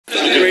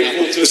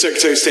to the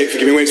Secretary of State for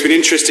giving way. It's been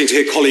interesting to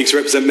hear colleagues who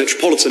represent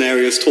metropolitan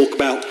areas talk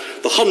about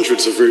the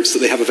hundreds of routes that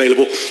they have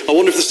available. I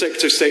wonder if the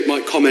Secretary of State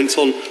might comment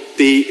on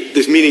the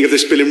meaning of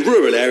this bill in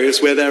rural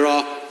areas where there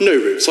are no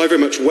routes. I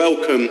very much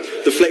welcome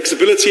the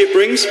flexibility it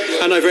brings,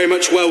 and I very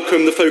much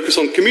welcome the focus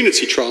on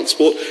community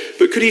transport.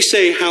 But could he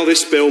say how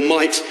this bill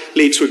might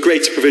lead to a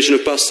greater provision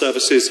of bus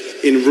services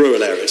in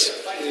rural areas?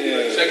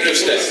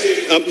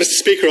 Mr.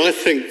 Speaker, I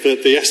think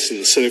that the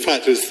essence, and in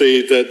fact is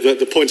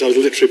the point I was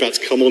literally about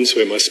to come on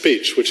to in my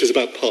speech, which is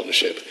about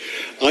partnership.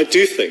 I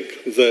do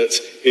think that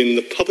in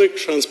the public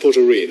transport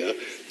arena,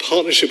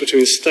 partnership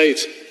between state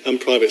and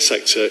private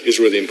sector is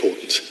really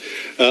important.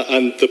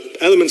 And the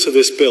elements of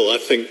this bill, I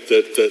think,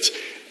 that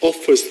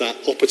offers that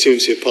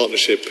opportunity of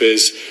partnership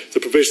is the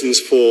provisions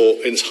for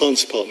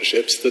enhanced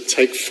partnerships that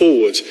take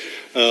forward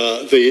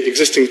the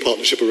existing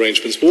partnership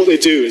arrangements. But what they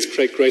do is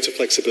create greater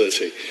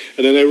flexibility.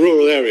 And in a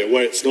rural area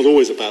where it's not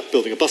always about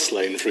building a bus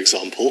lane, for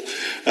example,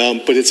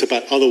 but it's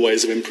about other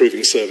ways of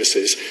improving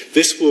services,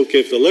 this will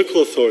give the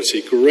local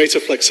authority greater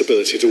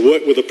flexibility to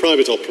work with a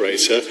private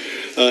operator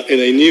in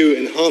a new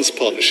enhanced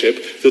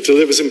partnership that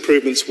delivers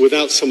improvements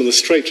without some of the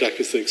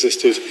straitjackets that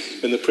existed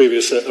in the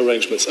previous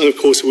arrangements. And of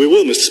course, we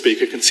will, Mr.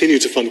 Speaker, continue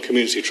to fund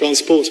community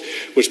transport,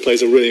 which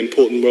plays a really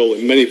important role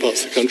in many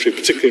parts of the country,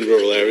 particularly in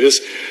rural areas.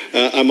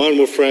 And my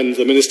honourable friend,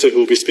 the Minister who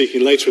will be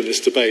speaking later in this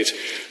debate,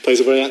 plays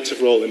a very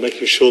active role in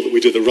making sure that we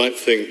do the right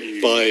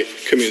thing by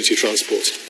community transport.